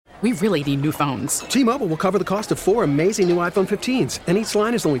We really need new phones. T-Mobile will cover the cost of 4 amazing new iPhone 15s, and each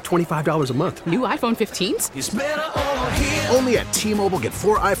line is only $25 a month. New iPhone 15s? It's better over here. Only at T-Mobile, get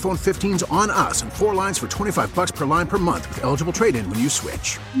 4 iPhone 15s on us and 4 lines for $25 per line per month with eligible trade-in when you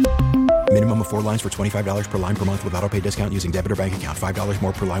switch. Minimum of 4 lines for $25 per line per month with autopay discount using debit or bank account. $5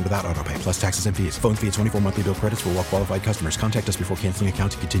 more per line without autopay, plus taxes and fees. Phone fee at 24 monthly bill credits for well-qualified customers. Contact us before canceling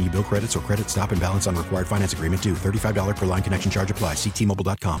account to continue bill credits or credit stop and balance on required finance agreement due. $35 per line connection charge applies. See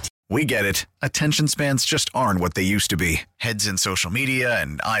T-Mobile.com. We get it. Attention spans just aren't what they used to be. Heads in social media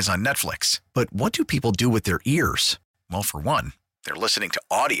and eyes on Netflix. But what do people do with their ears? Well, for one, they're listening to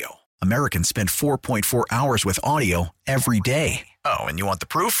audio. Americans spend 4.4 hours with audio every day. Oh, and you want the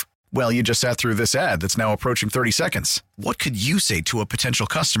proof? Well, you just sat through this ad that's now approaching 30 seconds. What could you say to a potential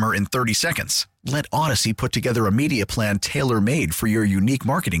customer in 30 seconds? Let Odyssey put together a media plan tailor-made for your unique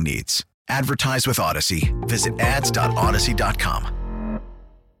marketing needs. Advertise with Odyssey. Visit ads.odyssey.com.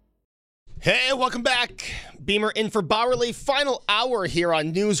 Hey, welcome back. Beamer in for Bowerly. Final hour here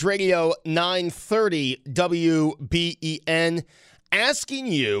on News Radio 930 WBEN. Asking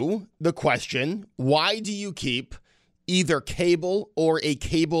you the question, why do you keep either cable or a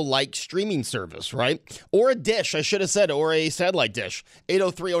cable-like streaming service, right? Or a dish, I should have said, or a satellite dish.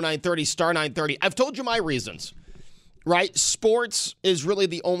 803-0930, star 930. I've told you my reasons, right? Sports is really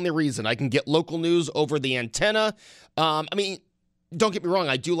the only reason. I can get local news over the antenna. Don't get me wrong,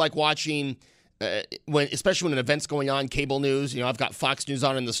 I do like watching, especially when an event's going on, cable news. You know, I've got Fox News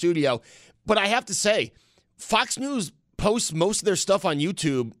on in the studio. But I have to say, Fox News posts most of their stuff on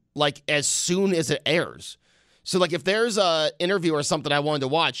YouTube, like, as soon as it airs. So, like, if there's an interview or something I wanted to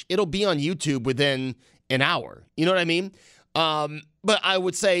watch, it'll be on YouTube within an hour. You know what I mean? But I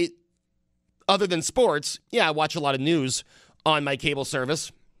would say, other than sports, yeah, I watch a lot of news on my cable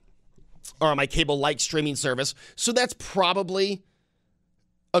service or on my cable-like streaming service. So that's probably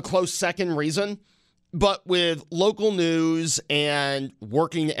a close second reason. But with local news and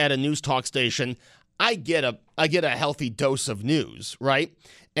working at a news talk station, I get a healthy dose of news, right?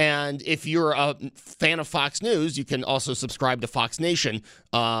 And if you're a fan of Fox News, you can also subscribe to Fox Nation,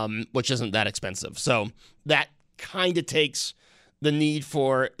 which isn't that expensive. So that kind of takes the need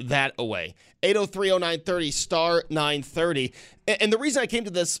for that away. 803-0930, star 930. And the reason I came to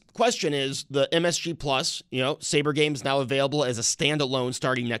this question is the MSG Plus, Saber Games now available as a standalone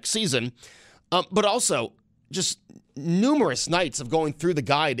starting next season. But also just numerous nights of going through the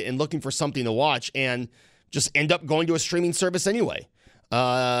guide and looking for something to watch and just end up going to a streaming service anyway.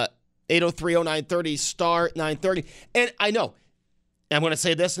 803-0930, star 930. And I know, I'm going to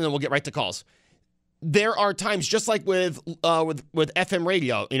say this and then we'll get right to calls. There are times, just like with FM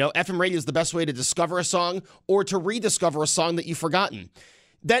radio, FM radio is the best way to discover a song or to rediscover a song that you've forgotten.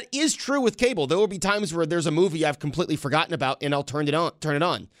 That is true with cable. There will be times where there's a movie I've completely forgotten about and I'll turn it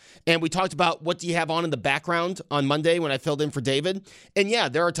on. And we talked about what do you have on in the background on Monday when I filled in for David. And yeah,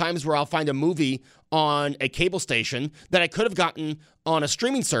 there are times where I'll find a movie on a cable station that I could have gotten on a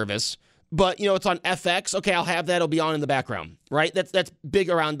streaming service, but it's on FX. Okay, I'll have that. It'll be on in the background, right? That's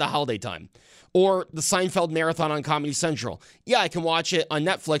big around the holiday time. Or the Seinfeld Marathon on Comedy Central. Yeah, I can watch it on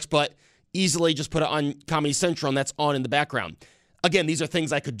Netflix, but easily just put it on Comedy Central and that's on in the background. Again, these are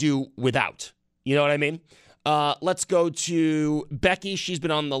things I could do without. You know what I mean? Let's go to Becky. She's been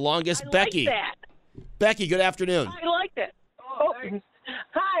on the longest. Becky. That. Becky, good afternoon. I liked it. Oh,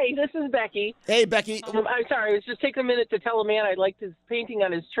 hi, this is Becky. Hey, Becky. I'm sorry. I was just taking a minute to tell a man I liked his painting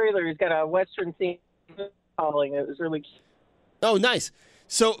on his trailer. He's got a Western theme calling. It was really cute. Oh, nice.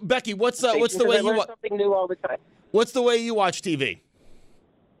 So, Becky, what's the way you watch? Something new all the time. What's the way you watch TV?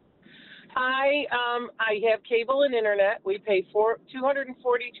 I have cable and internet. We pay $242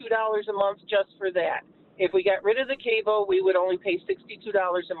 a month just for that. If we got rid of the cable, we would only pay $62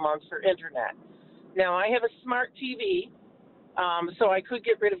 a month for internet. Now, I have a smart TV, so I could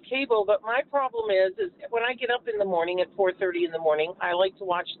get rid of cable, but my problem is when I get up in the morning at 4:30 in the morning, I like to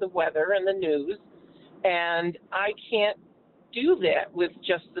watch the weather and the news, and I can't do that with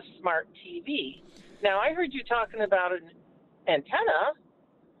just the smart TV. Now, I heard you talking about an antenna.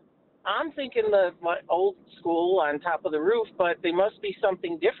 I'm thinking the old school on top of the roof, but they must be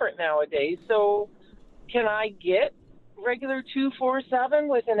something different nowadays. So can I get regular 247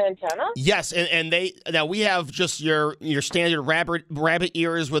 with an antenna? Yes, and we have just your standard rabbit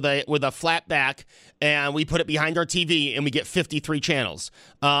ears with a flat back, and we put it behind our TV, and we get 53 channels.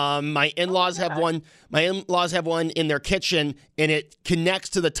 My in-laws have one. My in-laws have one in their kitchen, and it connects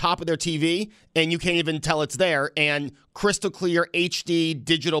to the top of their TV, and you can't even tell it's there. And crystal clear HD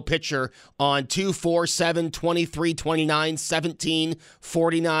digital picture on 2, 4, 7, 23, 29, 17,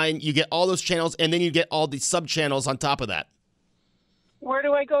 49. You get all those channels, and then you get all the sub channels on top of that. Where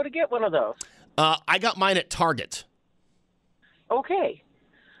do I go to get one of those? I got mine at Target. Okay.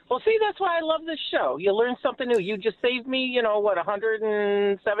 Well, see, that's why I love this show. You learn something new. You just saved me,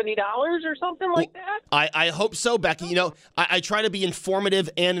 $170 or something like that? I hope so, Becky. You know, I try to be informative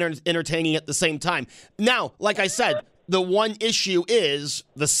and entertaining at the same time. Now, like I said, the one issue is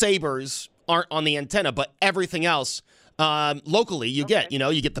the Sabres aren't on the antenna, but everything else locally you get. You know,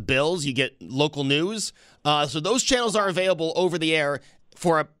 you get the Bills, you get local news. So those channels are available over the air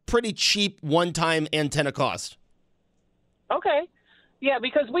for a pretty cheap one-time antenna cost. Okay. Yeah,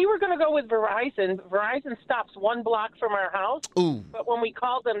 because we were going to go with Verizon. Verizon stops 1 block from our house. Ooh. But when we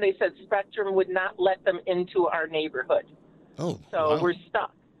called them, they said Spectrum would not let them into our neighborhood. Oh, so wow. we're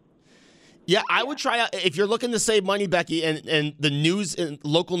stuck. Yeah, I would try out, if you're looking to save money, Becky, and the news and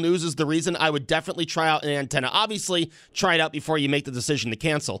local news is the reason, I would definitely try out an antenna. Obviously, try it out before you make the decision to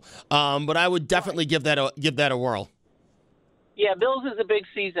cancel. But I would definitely give that a whirl. Yeah, Bills is a big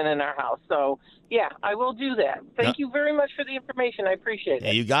season in our house. So, yeah, I will do that. Thank you very much for the information. I appreciate it.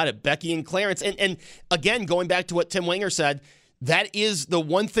 Yeah, you got it. Becky and Clarence. And again, going back to what Tim Wenger said, that is the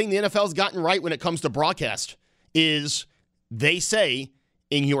one thing the NFL's gotten right when it comes to broadcast is they say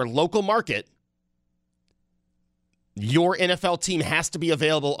in your local market, your NFL team has to be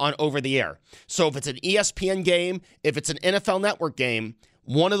available on over the air. So if it's an ESPN game, if it's an NFL Network game,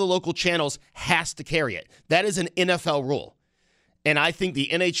 one of the local channels has to carry it. That is an NFL rule. And I think the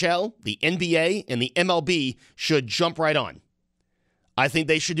NHL, the NBA, and the MLB should jump right on. I think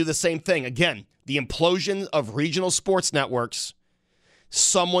they should do the same thing. Again, the implosion of regional sports networks,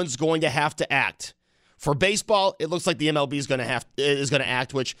 someone's going to have to act. For baseball, it looks like the MLB is going to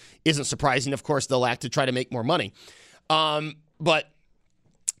act, which isn't surprising. Of course, they'll act to try to make more money. But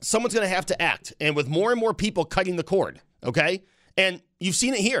someone's going to have to act. And with more and more people cutting the cord, okay? And you've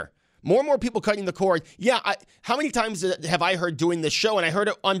seen it here. More and more people cutting the cord. Yeah, how many times have I heard doing this show? And I heard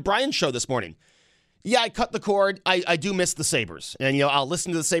it on Brian's show this morning. Yeah, I cut the cord. I do miss the Sabres. And, I'll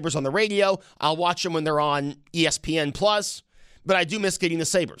listen to the Sabres on the radio. I'll watch them when they're on ESPN+. But I do miss getting the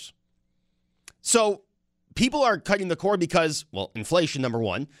Sabres. So people are cutting the cord because, well, inflation, number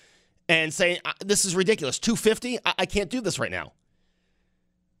one, and saying, this is ridiculous. $250? I can't do this right now.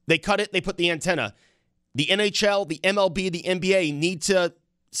 They cut it. They put the antenna. The NHL, the MLB, the NBA need to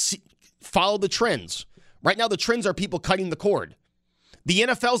follow the trends. Right now, the trends are people cutting the cord. The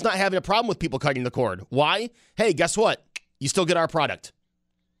NFL's not having a problem with people cutting the cord. Why? Hey, guess what? You still get our product.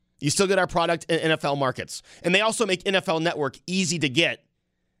 You still get our product in NFL markets. And they also make NFL Network easy to get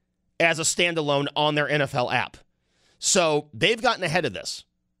as a standalone on their NFL app. So they've gotten ahead of this.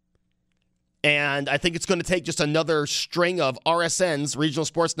 And I think it's going to take just another string of RSNs, regional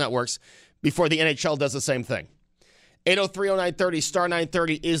sports networks, before the NHL does the same thing. 803-0930, star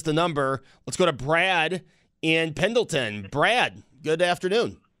 930 is the number. Let's go to Brad in Pendleton. Brad, good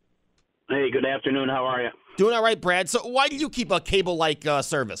afternoon. Hey, good afternoon. How are you? Doing all right, Brad. So why do you keep a cable-like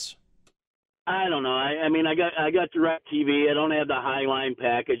service? I don't know. I mean, I got DirecTV. I don't have the Highline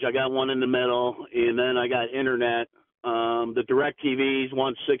package. I got one in the middle, and then I got internet. The DirecTV is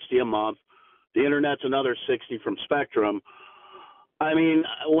 $160 a month. The internet's another $60 from Spectrum. I mean,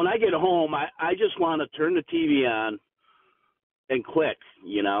 when I get home, I just want to turn the TV on and click,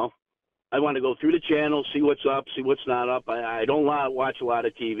 I want to go through the channels, see what's up, see what's not up. I don't watch a lot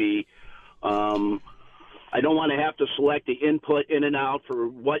of TV. I don't want to have to select the input in and out for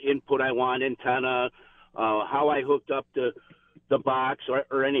what input I want, antenna, how I hooked up the box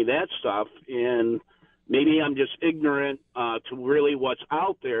or any of that stuff. And maybe I'm just ignorant to really what's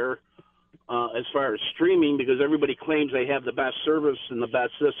out there as far as streaming, because everybody claims they have the best service and the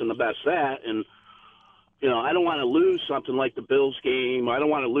best this and the best that. And, I don't want to lose something like the Bills game. I don't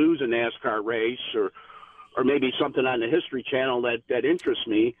want to lose a NASCAR race or maybe something on the History Channel that interests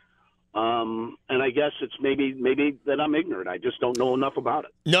me. And I guess it's maybe that I'm ignorant. I just don't know enough about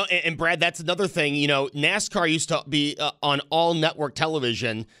it. No, and Brad, that's another thing. NASCAR used to be on all network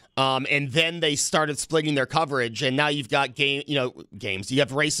television, and then they started splitting their coverage, and now you've got games. You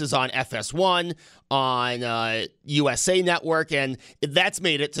have races on FS1, on USA Network, and that's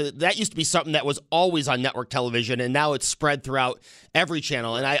made it to. That used to be something that was always on network television, and now it's spread throughout every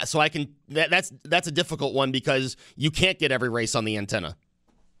channel. And that's a difficult one because you can't get every race on the antenna.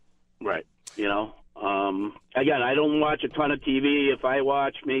 Right. Again, I don't watch a ton of TV. If I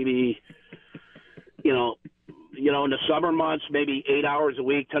watch maybe, in the summer months, maybe 8 hours a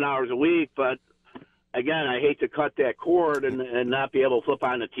week, 10 hours a week. But again, I hate to cut that cord and not be able to flip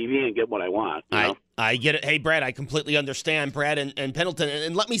on the TV and get what I want. I get it. Hey, Brad, I completely understand, Brad and Pendleton.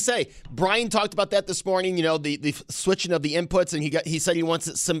 And let me say, Brian talked about that this morning, the switching of the inputs, and he said he wants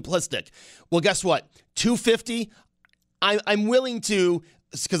it simplistic. Well, guess what? $250. I'm willing to,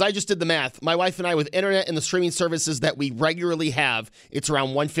 because I just did the math. My wife and I, with internet and the streaming services that we regularly have, it's around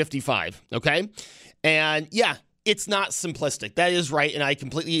 $155, okay? And yeah, it's not simplistic. That is right, and I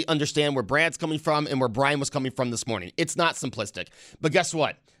completely understand where Brad's coming from and where Brian was coming from this morning. It's not simplistic. But guess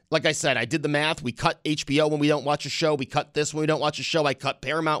what? Like I said, I did the math. We cut HBO when we don't watch a show. We cut this when we don't watch a show. I cut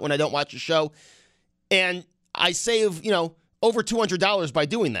Paramount when I don't watch a show. And I save, over $200 by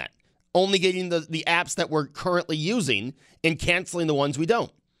doing that. Only getting the apps that we're currently using and canceling the ones we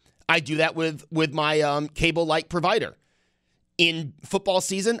don't. I do that with my cable-like provider. In football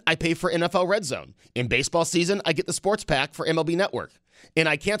season, I pay for NFL Red Zone. In baseball season, I get the sports pack for MLB Network. And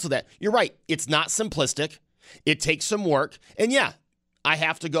I cancel that. You're right. It's not simplistic. It takes some work. And yeah, I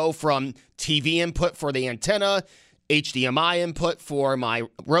have to go from TV input for the antenna, HDMI input for my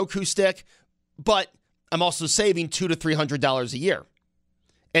Roku stick, but I'm also saving $200 to $300 a year.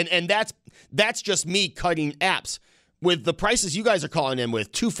 And that's just me cutting apps. With the prices you guys are calling in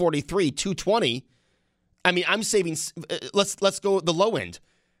with, $243, $220, I mean, I'm saving, let's go the low end.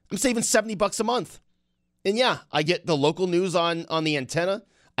 I'm saving $70 a month. And yeah, I get the local news on the antenna.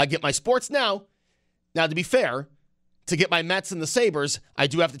 I get my sports now. Now, to be fair, to get my Mets and the Sabres, I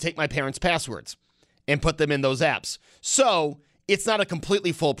do have to take my parents' passwords and put them in those apps. So it's not a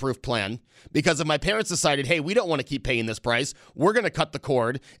completely foolproof plan, because if my parents decided, hey, we don't want to keep paying this price, we're going to cut the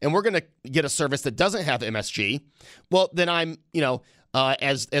cord and we're going to get a service that doesn't have MSG, well, then I'm,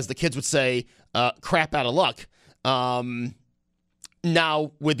 as the kids would say, crap out of luck.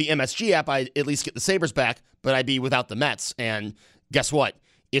 Now, with the MSG app, I at least get the Sabres back, but I'd be without the Mets. And guess what?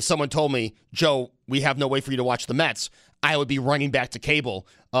 If someone told me, Joe, we have no way for you to watch the Mets, I would be running back to cable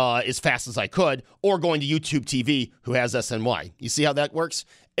as fast as I could, or going to YouTube TV, who has SNY. You see how that works?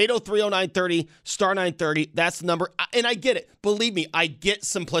 803-0930, star 930, that's the number. And I get it. Believe me, I get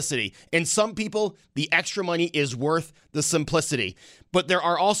simplicity. And some people, the extra money is worth the simplicity. But there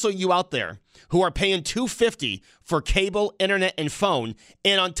are also you out there who are paying $250 for cable, internet, and phone,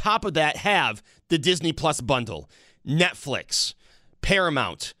 and on top of that have the Disney Plus bundle, Netflix,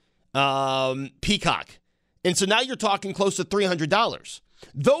 Paramount, Peacock. And so now you're talking close to $300.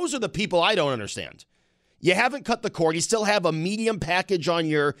 Those are the people I don't understand. You haven't cut the cord. You still have a medium package on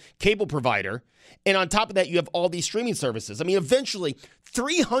your cable provider. And on top of that, you have all these streaming services. I mean, eventually,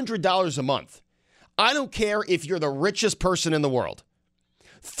 $300 a month. I don't care if you're the richest person in the world.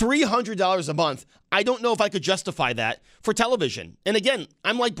 $300 a month. I don't know if I could justify that for television. And again,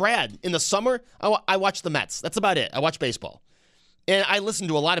 I'm like Brad. In the summer, I watch the Mets. That's about it. I watch baseball. And I listen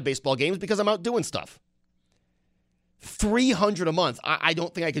to a lot of baseball games because I'm out doing stuff. $300 a month. I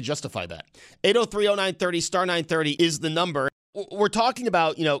don't think I could justify that. 803-0930, star 930 is the number. We're talking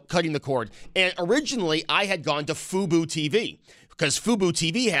about, cutting the cord. And originally, I had gone to Fubo TV because Fubo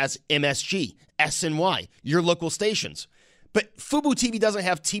TV has MSG, SNY, your local stations. But Fubo TV doesn't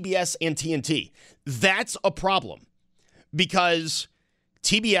have TBS and TNT. That's a problem because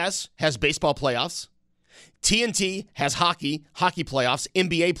TBS has baseball playoffs. TNT has hockey playoffs,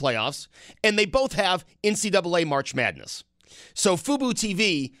 NBA playoffs, and they both have NCAA March Madness. So Fubo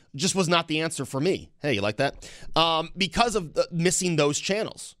TV just was not the answer for me. Hey, you like that? Because of missing those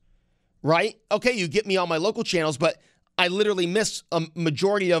channels, right? Okay, you get me on my local channels, but I literally missed a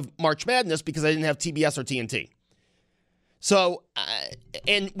majority of March Madness because I didn't have TBS or TNT. So,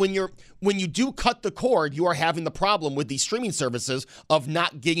 and when you do cut the cord, you are having the problem with these streaming services of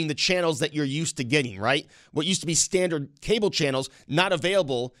not getting the channels that you're used to getting, right? What used to be standard cable channels, not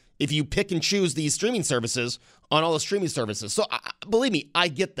available if you pick and choose these streaming services on all the streaming services. So, believe me, I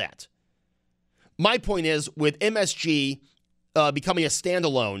get that. My point is, with MSG becoming a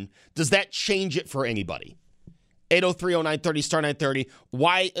standalone, does that change it for anybody? 803-0930, star 930.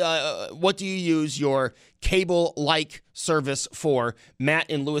 What do you use your cable-like service for? Matt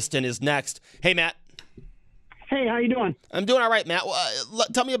in Lewiston is next. Hey, Matt. Hey, how you doing? I'm doing all right, Matt.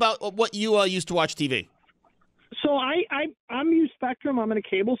 Tell me about what you use to watch TV. So I'm use Spectrum. I'm in a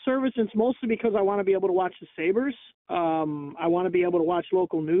cable service. And it's mostly because I want to be able to watch the Sabres. I want to be able to watch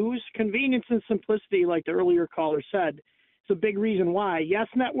local news. Convenience and simplicity, like the earlier caller said, it's a big reason why. Yes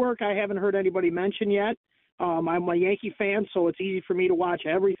Network, I haven't heard anybody mention yet. I'm a Yankee fan, so it's easy for me to watch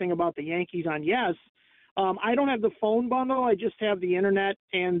everything about the Yankees on Yes. I don't have the phone bundle. I just have the internet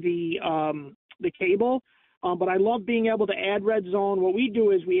and the cable. But I love being able to add Red Zone. What we do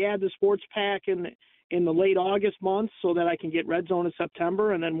is we add the sports pack in the late August months so that I can get Red Zone in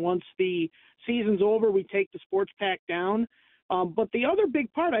September. And then once the season's over, we take the sports pack down. But the other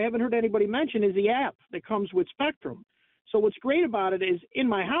big part I haven't heard anybody mention is the app that comes with Spectrum. So what's great about it is in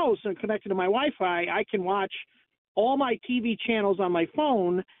my house and connected to my Wi-Fi, I can watch all my TV channels on my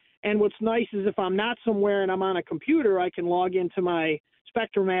phone, And what's nice is if I'm not somewhere and I'm on a computer, I can log into my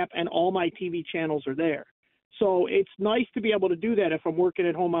Spectrum app and all my TV channels are there. So it's nice to be able to do that. If I'm working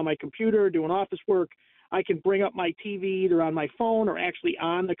at home on my computer, doing office work, I can bring up my TV either on my phone or actually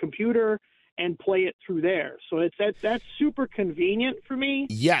on the computer and play it through there. So that's super convenient for me.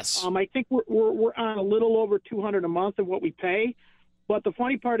 Yes. I think we're on a little over $200 a month of what we pay. But the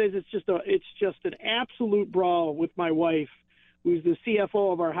funny part is it's just an absolute brawl with my wife, who's the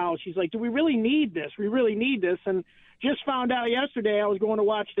CFO of our house. She's like, do we really need this? We really need this. And just found out yesterday I was going to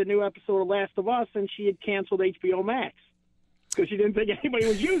watch the new episode of Last of Us, and she had canceled HBO Max because she didn't think anybody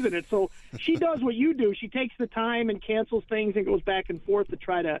was using it. So she does what you do. She takes the time and cancels things and goes back and forth to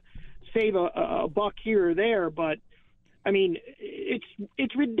try to save a buck here or there. But, I mean,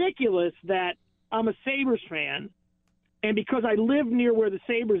 it's ridiculous that I'm a Sabres fan, and because I live near where the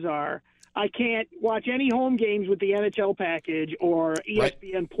Sabres are, I can't watch any home games with the NHL package or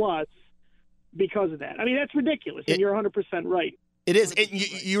ESPN Plus because of that. I mean, that's ridiculous, and you're 100% right. It is.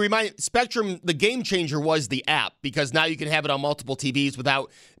 You remind Spectrum, the game changer was the app, because now you can have it on multiple TVs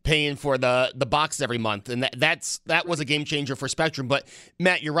without paying for the box every month, and that was a game changer for Spectrum. But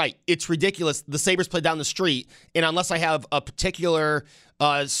Matt, you're right. It's ridiculous. The Sabres play down the street, and unless I have a particular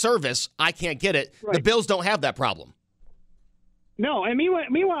service, I can't get it. Right. The Bills don't have that problem. No, and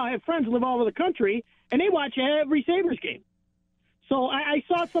meanwhile, I have friends who live all over the country, and they watch every Sabres game. So I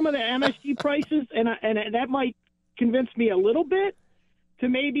saw some of the MSG prices, and that might convince me a little bit to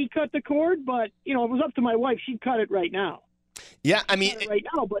maybe cut the cord. But, if it was up to my wife, she'd cut it right now. Yeah, I mean, right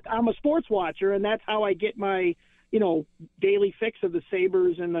now, but I'm a sports watcher, and that's how I get my, daily fix of the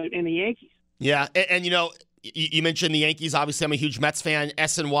Sabres and the Yankees. Yeah, and you mentioned the Yankees. Obviously, I'm a huge Mets fan.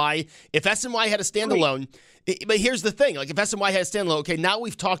 SNY. If SNY had a standalone, but here's the thing: like if SNY had a standalone, okay, now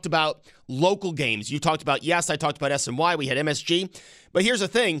we've talked about local games. You talked about I talked about SNY. We had MSG, but here's the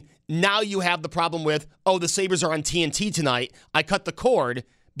thing: now you have the problem with the Sabres are on TNT tonight. I cut the cord,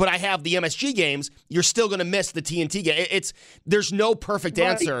 but I have the MSG games. You're still going to miss the TNT game. There's no perfect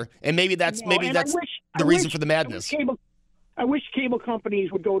answer, and maybe that's the reason for the madness. I wish cable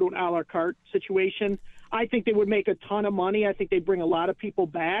companies would go to an a la carte situation. I think they would make a ton of money. I think they'd bring a lot of people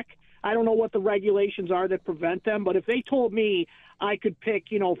back. I don't know what the regulations are that prevent them, but if they told me I could pick,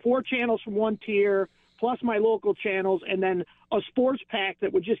 4 channels from one tier, plus my local channels, and then a sports pack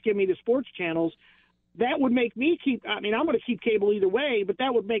that would just give me the sports channels, that would make me I'm going to keep cable either way, but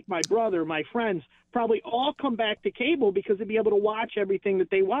that would make my brother, my friends, probably all come back to cable because they'd be able to watch everything that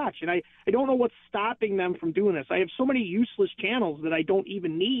they watch. And I don't know what's stopping them from doing this. I have so many useless channels that I don't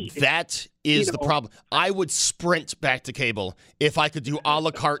even need. That is the problem. I would sprint back to cable if I could do a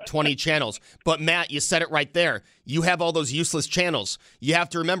la carte 20 channels. But, Matt, you said it right there. You have all those useless channels. You have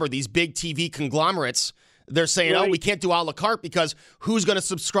to remember these big TV conglomerates. They're saying, we can't do a la carte because who's going to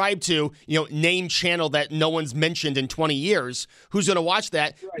subscribe to, name channel that no one's mentioned in 20 years? Who's going to watch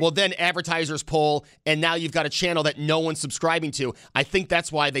that? Right. Well, then advertisers pull, and now you've got a channel that no one's subscribing to. I think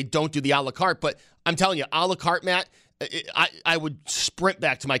that's why they don't do the a la carte. But I'm telling you, a la carte, Matt, I would sprint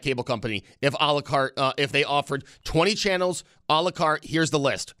back to my cable company if a la carte, if they offered 20 channels, a la carte, here's the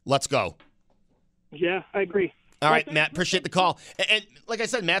list. Let's go. Yeah, I agree. All right, Matt, appreciate the call. And like I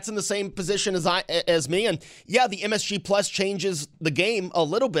said, Matt's in the same position as me. And yeah, the MSG Plus changes the game a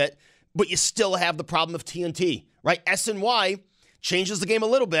little bit, but you still have the problem of TNT, right? SNY changes the game a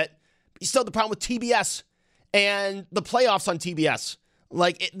little bit, but you still have the problem with TBS and the playoffs on TBS.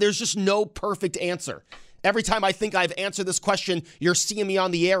 There's just no perfect answer. Every time I think I've answered this question, you're seeing me on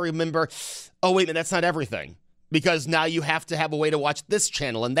the air, remember, oh, wait a minute, that's not everything. Because now you have to have a way to watch this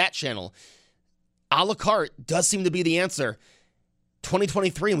channel and that channel. A la carte does seem to be the answer.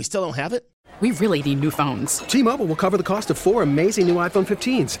 2023 and we still don't have it? We really need new phones. T-Mobile will cover the cost of 4 amazing new iPhone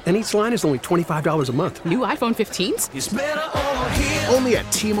 15s, and each line is only $25 a month. New iPhone 15s? It's better over here. Only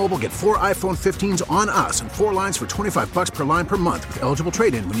at T-Mobile, get 4 iPhone 15s on us and 4 lines for $25 per line per month with eligible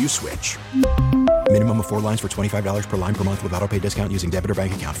trade-in when you switch. Minimum of 4 lines for $25 per line per month with autopay discount using debit or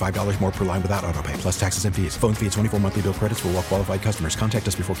bank account. $5 more per line without autopay, plus taxes and fees. Phone fee at 24 monthly bill credits for well-qualified customers. Contact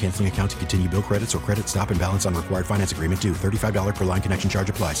us before canceling account to continue bill credits or credit stop and balance on required finance agreement due. $35 per line connection charge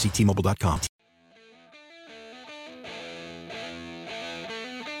applies. See T-Mobile.com.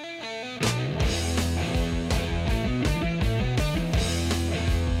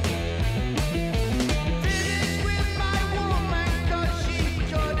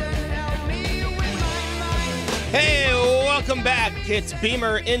 Hey, welcome back. It's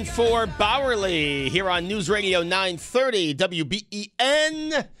Beamer in for Bowerly here on News Radio 930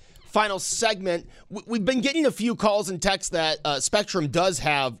 WBEN. Final segment. We've been getting a few calls and texts that Spectrum does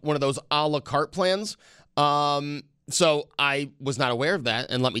have one of those a la carte plans. So I was not aware of that,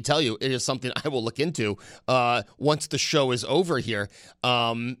 and let me tell you, it is something I will look into once the show is over here.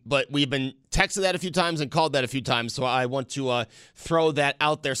 But we've been texted that a few times and called that a few times, so I want to throw that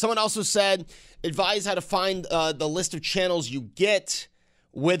out there. Someone also said, advise how to find the list of channels you get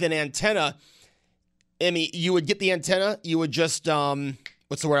with an antenna. I mean, you would get the antenna, you would just,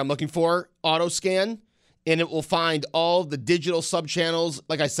 what's the word I'm looking for? Auto scan. And it will find all the digital sub-channels.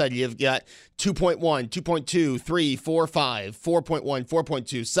 Like I said, you've got 2.1, 2.2, 3, 4, 5, 4.1,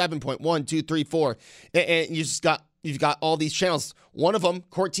 4.2, 7.1, 2, 3, 4. And you've got all these channels. One of them,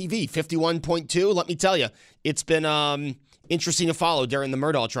 Court TV, 51.2. Let me tell you, it's been interesting to follow during the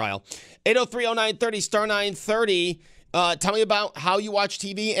Murdaugh trial. 803-0930, star 930. Tell me about how you watch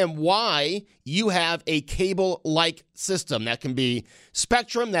TV and why you have a cable-like system. That can be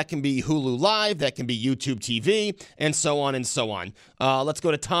Spectrum, that can be Hulu Live, that can be YouTube TV, and so on and so on. Let's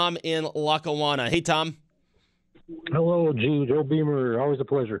go to Tom in Lackawanna. Hey, Tom. Hello, Joe Beamer. Always a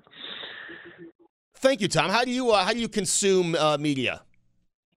pleasure. Thank you, Tom. How do you consume media?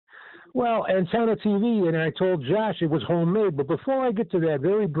 Well, antenna TV, and I told Josh it was homemade. But before I get to that,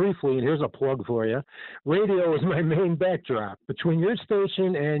 very briefly, and here's a plug for you, radio is my main backdrop. Between your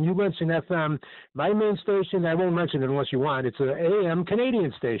station and you mentioned FM, my main station, I won't mention it unless you want, it's an AM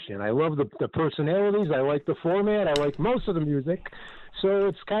Canadian station. I love the personalities. I like the format. I like most of the music. So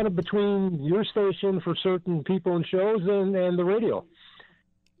it's kind of between your station for certain people and shows and the radio.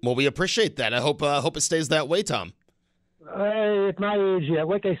 Well, we appreciate that. I hope it stays that way, Tom. At my age, yeah,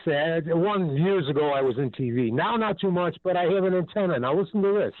 like I said, years ago I was in TV. Now not too much, but I have an antenna. Now listen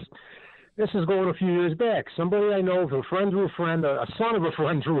to this. This is going a few years back. Somebody I know, a friend through a friend, a son of a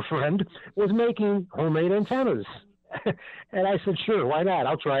friend through a friend, was making homemade antennas. And I said, sure, why not?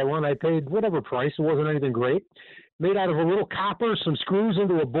 I'll try one. I paid whatever price. It wasn't anything great. Made out of a little copper, some screws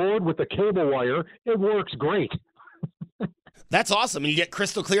into a board with a cable wire. It works great. That's awesome. And you get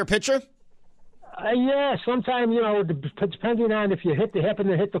crystal clear picture? Yeah, sometimes, depending on if you happen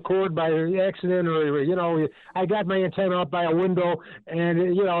to hit the cord by accident or, I got my antenna up by a window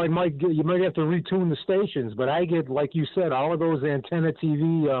and, you might have to retune the stations. But I get, like you said, all of those antenna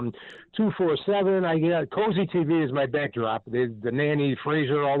TV 247. I get Cozy TV is my backdrop. The Nanny,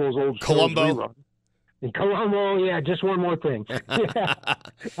 Frasier, all those old Columbo. In Columbo, yeah, just one more thing. Yeah.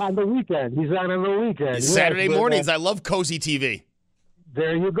 On the weekend. He's on the weekend. Saturday mornings. I love Cozy TV.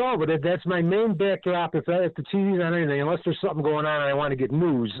 There you go. But that's my main backdrop if the TV's on anything, unless there's something going on and I want to get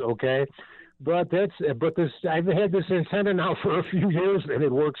news, okay? But I've had this antenna now for a few years and it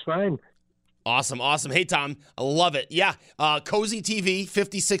works fine. Awesome. Hey, Tom, I love it. Yeah, Cozy TV,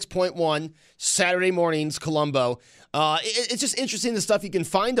 56.1, Saturday mornings, Columbo. It's just interesting the stuff you can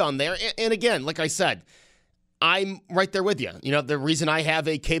find on there. And again, like I said, I'm right there with you. The reason I have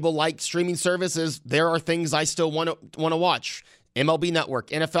a cable-like streaming service is there are things I still want to watch. MLB Network,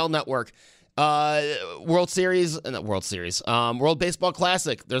 NFL Network, World Baseball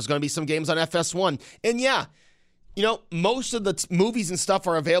Classic. There's going to be some games on FS1. And yeah, most of the movies and stuff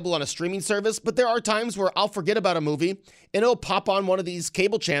are available on a streaming service, but there are times where I'll forget about a movie and it'll pop on one of these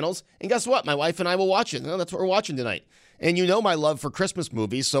cable channels. And guess what? My wife and I will watch it. That's what we're watching tonight. And my love for Christmas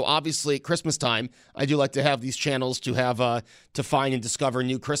movies. So obviously at Christmas time, I do like to have these channels to have to find and discover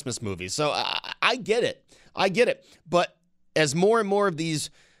new Christmas movies. So I get it. But as more and more of these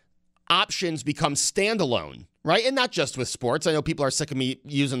options become standalone, right? And not just with sports. I know people are sick of me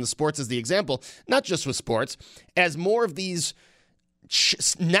using the sports as the example. Not just with sports. As more of these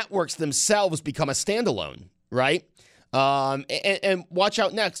networks themselves become a standalone, right? And watch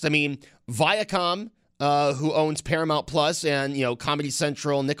out next. I mean, Viacom, who owns Paramount Plus and, Comedy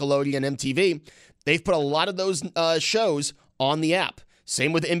Central, Nickelodeon, MTV, they've put a lot of those shows on the app.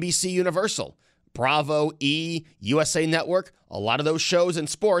 Same with NBC Universal. Bravo, USA Network, a lot of those shows and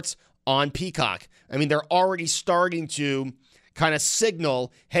sports on Peacock. I mean, they're already starting to kind of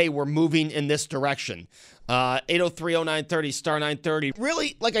signal, hey, we're moving in this direction. 803-0930, star 930.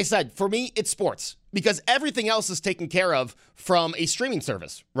 Really, like I said, for me, it's sports because everything else is taken care of from a streaming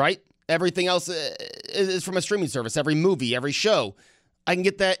service, right? Everything else is from a streaming service. Every movie, every show. I can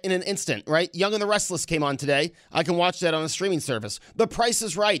get that in an instant, right? Young and the Restless came on today. I can watch that on a streaming service. The Price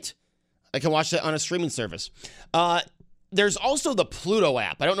is Right. I can watch that on a streaming service. There's also the Pluto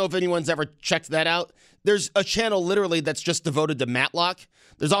app. I don't know if anyone's ever checked that out. There's a channel literally that's just devoted to Matlock.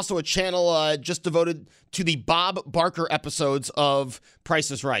 There's also a channel just devoted to the Bob Barker episodes of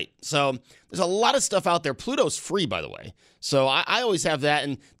Price is Right. So there's a lot of stuff out there. Pluto's free, by the way. So I always have that.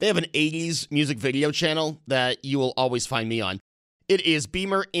 And they have an 80s music video channel that you will always find me on. It is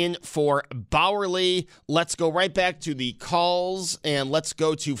Beamer in for Bowerly. Let's go right back to the calls, and let's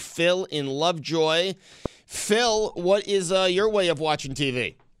go to Phil in Lovejoy. Phil, what is your way of watching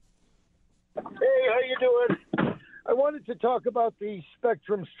TV? Hey, how you doing? I wanted to talk about the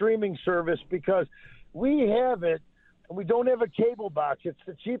Spectrum streaming service because we have it, and we don't have a cable box. It's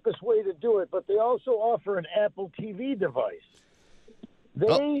the cheapest way to do it, but they also offer an Apple TV device.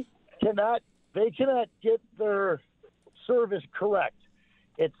 They cannot get their service correct.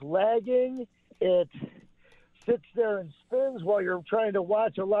 It's lagging. It sits there and spins while you're trying to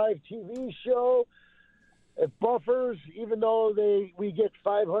watch a live TV show. It buffers, even though we get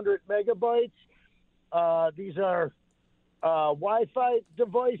 500 megabytes. These are Wi-Fi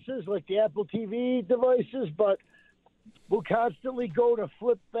devices like the Apple TV devices, but we'll constantly go to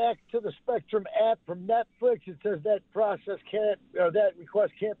flip back to the Spectrum app from Netflix. It says that that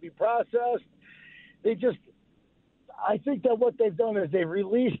request can't be processed. I think that what they've done is they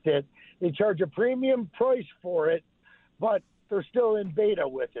released it. They charge a premium price for it, but they're still in beta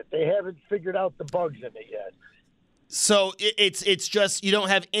with it. They haven't figured out the bugs in it yet. So it's just you don't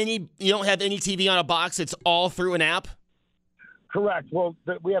have any TV on a box. It's all through an app. Correct. Well,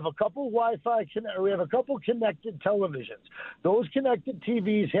 we have a couple we have a couple connected televisions. Those connected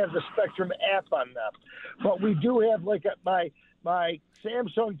TVs have the Spectrum app on them, but we do have my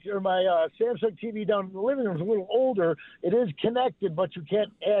Samsung Samsung TV down in the living room is a little older. It is connected, but you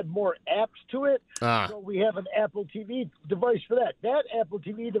can't add more apps to it. So we have an Apple TV device for that. That Apple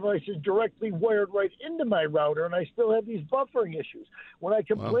TV device is directly wired right into my router, and I still have these buffering issues. When I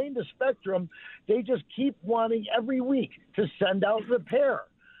complain to Spectrum, they just keep wanting every week to send out repair.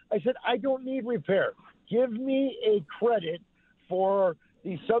 I said, I don't need repair. Give me a credit for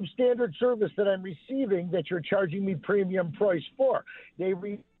the substandard service that I'm receiving that you're charging me premium price for. They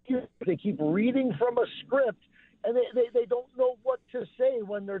keep reading from a script, and they don't know what to say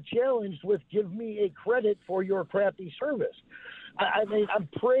when they're challenged with give me a credit for your crappy service. I mean, I'm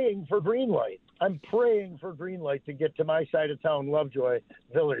praying for green light. I'm praying for green light to get to my side of town, Lovejoy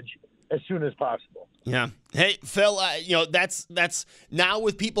Village, as soon as possible. Yeah. Hey, Phil, that's now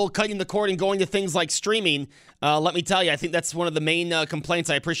with people cutting the cord and going to things like streaming, let me tell you, I think that's one of the main complaints.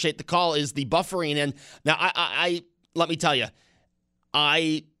 I appreciate the call is the buffering. And now I let me tell you,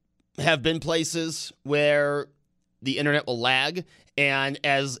 I have been places where the internet will lag. And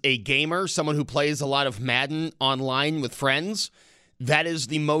as a gamer, someone who plays a lot of Madden online with friends, that is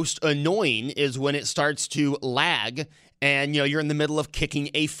the most annoying is when it starts to lag and, you're in the middle of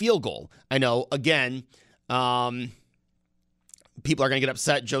kicking a field goal. I know, again, people are going to get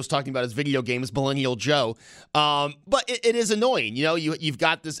upset. Joe's talking about his video games, Millennial Joe. But it is annoying. You've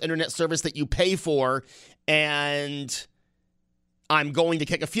got this internet service that you pay for, and I'm going to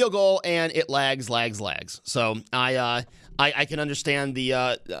kick a field goal, and it lags. So I can understand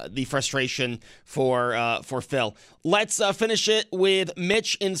the frustration for Phil. Let's finish it with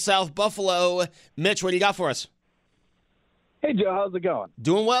Mitch in South Buffalo. Mitch, what do you got for us? Hey, Joe, how's it going?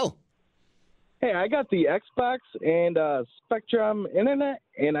 Doing well. Hey, I got the Xbox and Spectrum Internet,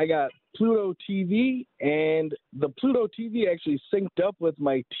 and I got Pluto TV, and the Pluto TV actually synced up with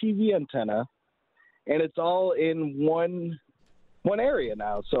my TV antenna, and it's all in one area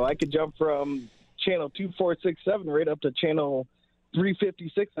now. So I could jump from channel 2467 right up to channel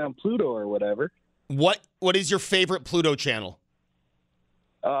 356 on Pluto or whatever. What is your favorite Pluto channel?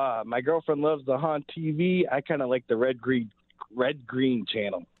 My girlfriend loves the Han TV. I kind of like the red green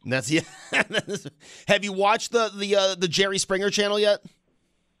channel. That's Have you watched the Jerry Springer channel yet?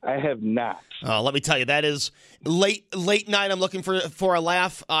 I have not. Let me tell you, that is late night. I'm looking for a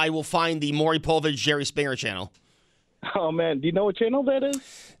laugh. I will find the Maury Povich Jerry Springer channel. Oh man, do you know what channel that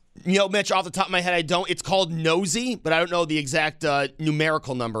is? Mitch, off the top of my head, I don't. It's called Nosy, but I don't know the exact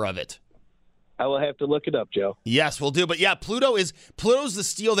numerical number of it. I will have to look it up, Joe. Yes, we'll do. But yeah, Pluto's the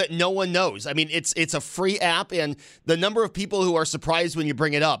steal that no one knows. I mean, it's a free app, and the number of people who are surprised when you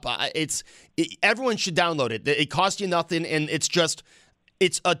bring it up, everyone should download it. It costs you nothing, and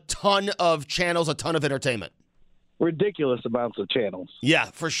it's a ton of channels, a ton of entertainment. Ridiculous amounts of channels. Yeah,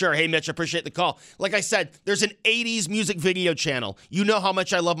 for sure. Hey, Mitch, I appreciate the call. Like I said, there's an 80s music video channel. You know how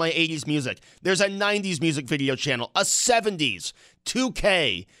much I love my 80s music. There's a 90s music video channel, a 70s,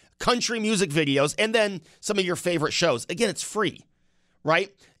 2K, country music videos, and then some of your favorite shows. Again, it's free, right?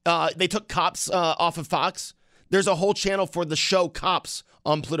 They took Cops off of Fox. There's a whole channel for the show Cops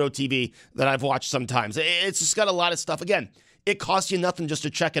on Pluto TV that I've watched sometimes. It's just got a lot of stuff. Again, it costs you nothing just to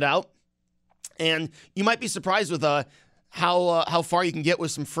check it out. And you might be surprised with how far you can get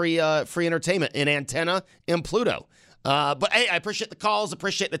with some free entertainment in antenna and Pluto. But hey, I appreciate the calls,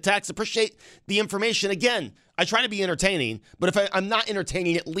 appreciate the texts, appreciate the information. Again, I try to be entertaining, but if I'm not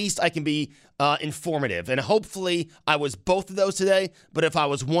entertaining, at least I can be informative. And hopefully I was both of those today, but if I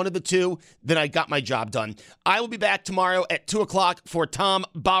was one of the two, then I got my job done. I will be back tomorrow at 2 o'clock for Tom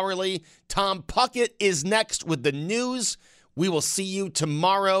Bauerle. Tom Puckett is next with the news. We will see you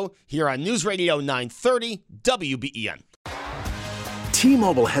tomorrow here on News Radio 930 WBEN.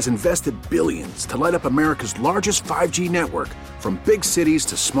 T-Mobile has invested billions to light up America's largest 5G network, from big cities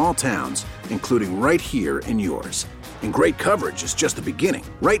to small towns, including right here in yours. And great coverage is just the beginning.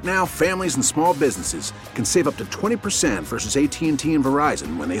 Right now, families and small businesses can save up to 20% versus AT&T and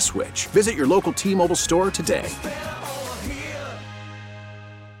Verizon when they switch. Visit your local T-Mobile store today.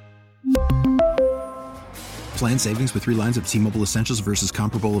 Plan savings with 3 lines of T-Mobile Essentials versus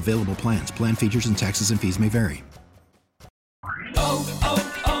comparable available plans. Plan features and taxes and fees may vary.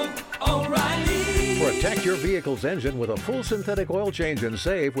 Protect your vehicle's engine with a full synthetic oil change and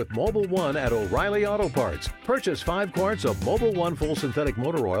save with Mobil 1 at O'Reilly Auto Parts. Purchase 5 quarts of Mobil 1 full synthetic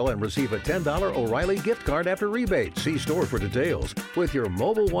motor oil and receive a $10 O'Reilly gift card after rebate. See store for details. With your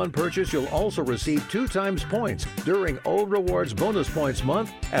Mobil 1 purchase, you'll also receive 2 times points during O Rewards Bonus Points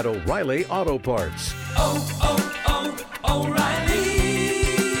Month at O'Reilly Auto Parts. O'Reilly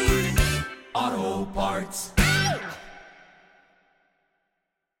Auto Parts.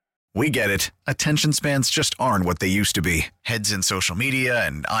 We get it. Attention spans just aren't what they used to be. Heads in social media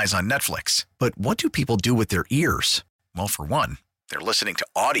and eyes on Netflix. But what do people do with their ears? Well, for one, they're listening to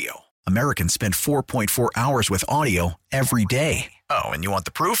audio. Americans spend 4.4 hours with audio every day. Oh, and you want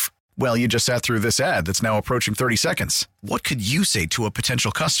the proof? Well, you just sat through this ad that's now approaching 30 seconds. What could you say to a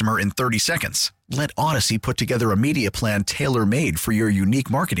potential customer in 30 seconds? Let Odyssey put together a media plan tailor-made for your unique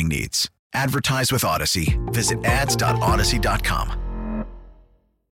marketing needs. Advertise with Odyssey. Visit ads.odyssey.com.